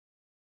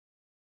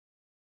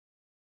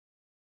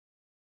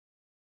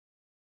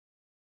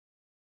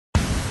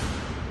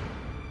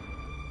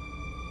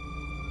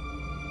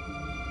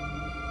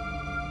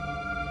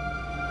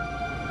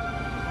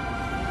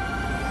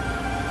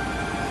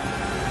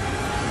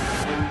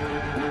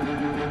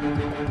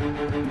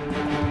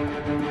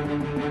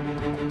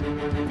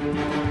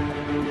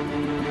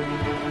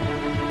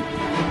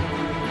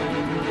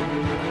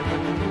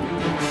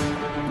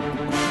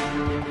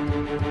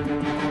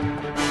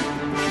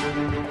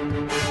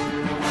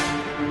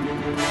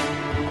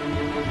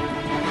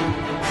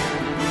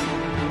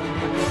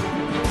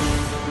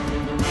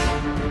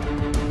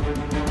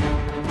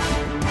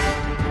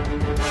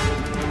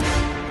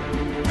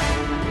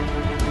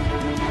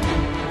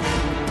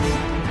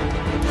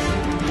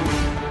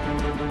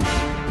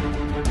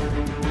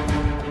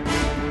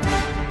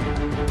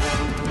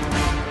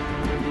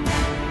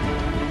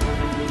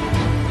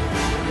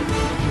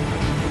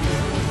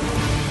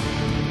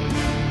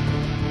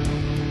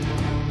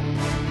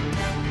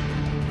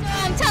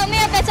tell me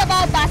a bit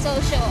about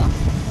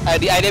Battleshore.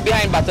 The idea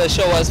behind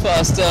Battleshore was for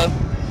us to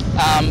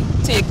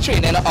take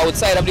training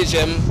outside of the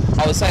gym,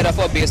 outside of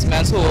our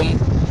basements, home,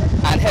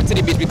 and head to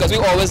the beach because we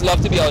always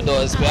love to be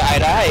outdoors. We're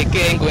either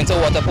hiking, going to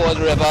waterfalls,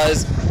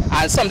 rivers,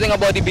 and something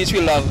about the beach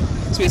we love.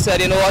 So we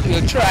said, you know what,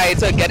 we'll try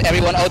to get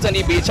everyone out on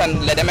the beach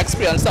and let them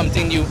experience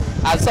something new,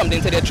 add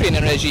something to their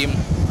training regime.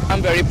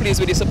 I'm very pleased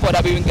with the support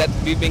that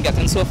we've been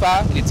getting so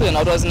far. The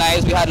turnout was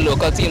nice. We had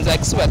local teams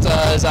like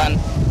Sweaters and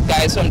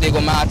guys from Diego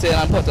Martin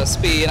and Port of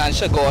Spain and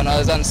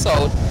Chagonas and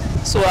South.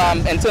 So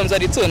in terms of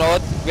the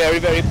turnout, very,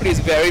 very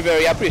pleased, very,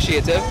 very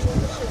appreciative.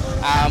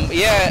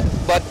 Yeah,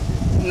 but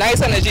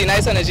nice energy.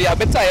 A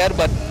bit tired,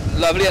 but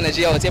lovely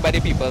energy out here by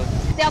the people.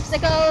 The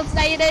obstacles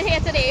that you did here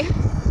today?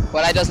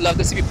 Well, I just love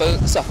to see people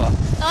suffer.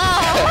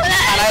 Oh,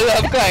 and I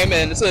love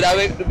climbing. So that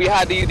we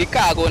had the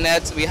cargo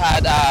nets, we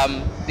had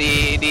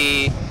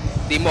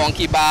the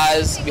monkey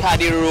bars, we had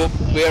the rope,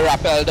 we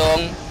rappel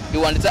down. We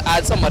wanted to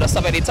add some other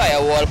stuff at the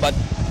tire wall, but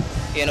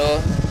you know,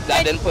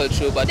 that didn't pull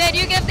through. But did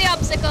you give the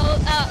obstacle,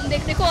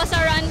 the course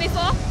a run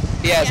before?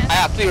 Yes,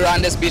 I actually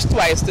ran this beach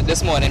twice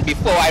this morning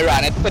before I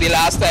ran it for the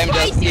last time.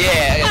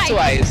 Twice?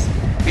 Twice.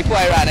 Before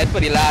I ran it for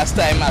the last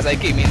time as I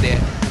came in there.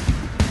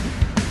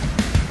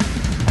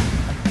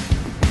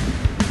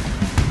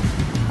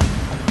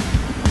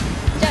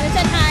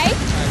 Jonathan, hi.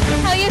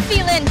 How are you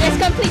feeling? Just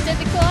completed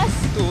the course?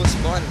 It was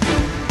fun.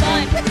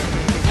 Fun.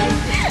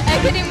 I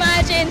can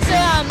imagine. So,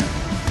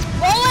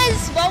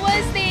 what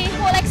was the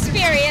whole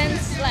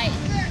experience like?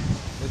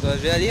 It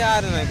was really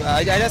hard.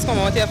 I just come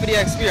out here for the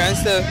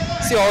experience to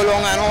see how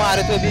long and how hard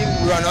it will be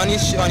run on the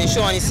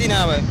shore and the sea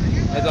now.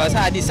 It was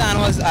hard. The sand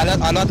was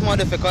a lot more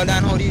difficult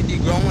than how the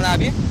ground would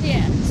be.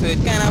 Yeah. So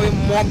it kind of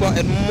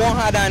more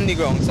hard than the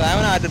ground. So I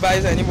don't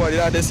advise anybody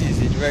that this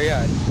is it. Very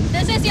hard.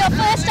 This is your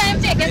first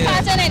time taking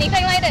part in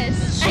anything like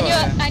this, sure,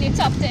 and you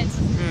topped it.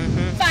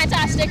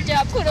 Fantastic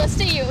job. Kudos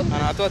to you. And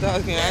I thought I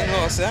was going to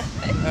know, sir.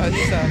 I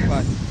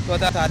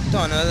thought I had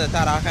tunnels, I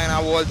had a kind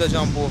of wall to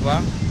jump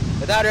over.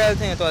 But that real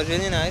thing, it was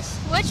really nice.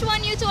 Which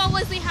one you thought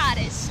was the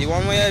hardest? The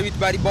one where you reach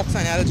by the box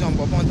and you had to jump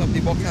up on top of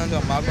the box and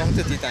jump back down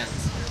 30 times.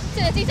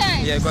 30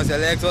 times? Yeah, because your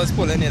legs was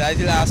pulling it. That's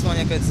the last one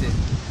you could see.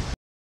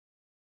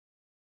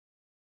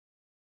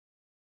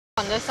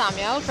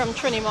 Samuel from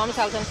Trini Mom's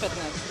Health and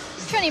Fitness.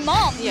 Trini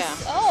Moms? Yeah.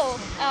 Oh,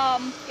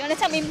 you want to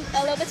tell me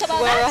a little bit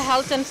about We're that? a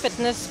health and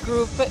fitness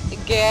group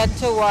geared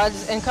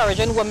towards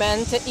encouraging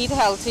women to eat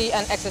healthy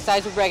and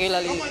exercise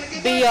regularly.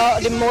 Be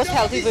the most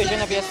healthy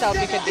version of yourself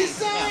you could be.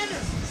 Yeah.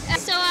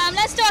 So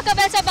let's talk a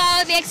bit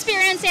about the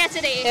experience here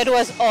today. It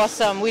was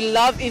awesome. We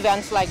love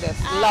events like this.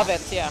 Love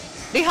it, yeah.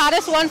 The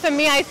hardest one for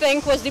me, I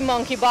think, was the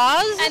monkey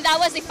bars. And that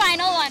was the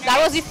final one, right?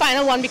 That was the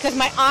final one because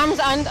my arms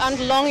aren't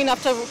long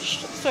enough to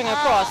swing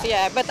across,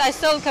 yeah. But I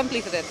still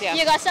completed it, yeah.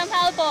 You got some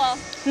help or?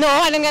 No,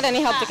 I didn't get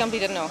any help to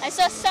complete it, no. I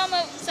saw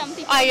some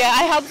people. Yeah,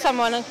 I helped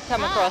someone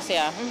come across,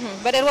 yeah.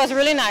 But it was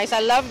really nice. I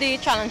loved the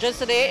challenges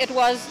today. It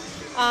was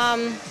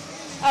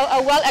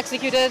a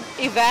well-executed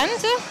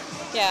event.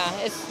 Yeah,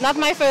 it's not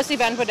my first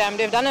event with them.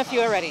 They've done a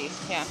few already,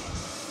 yeah.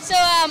 So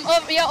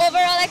your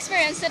overall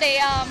experience today,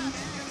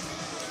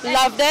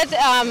 loved it.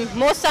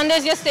 Most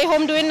Sundays you stay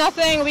home doing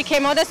nothing. We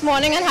came out this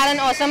morning and had an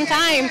awesome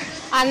time.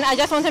 And I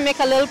just want to make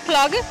a little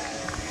plug.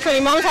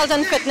 Trini Mom's Health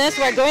and Fitness,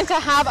 we're going to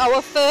have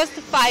our first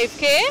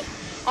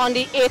 5K on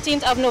the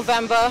 18th of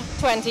November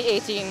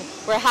 2018.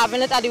 We're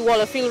having it at the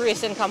Wallerfield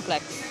Racing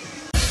Complex.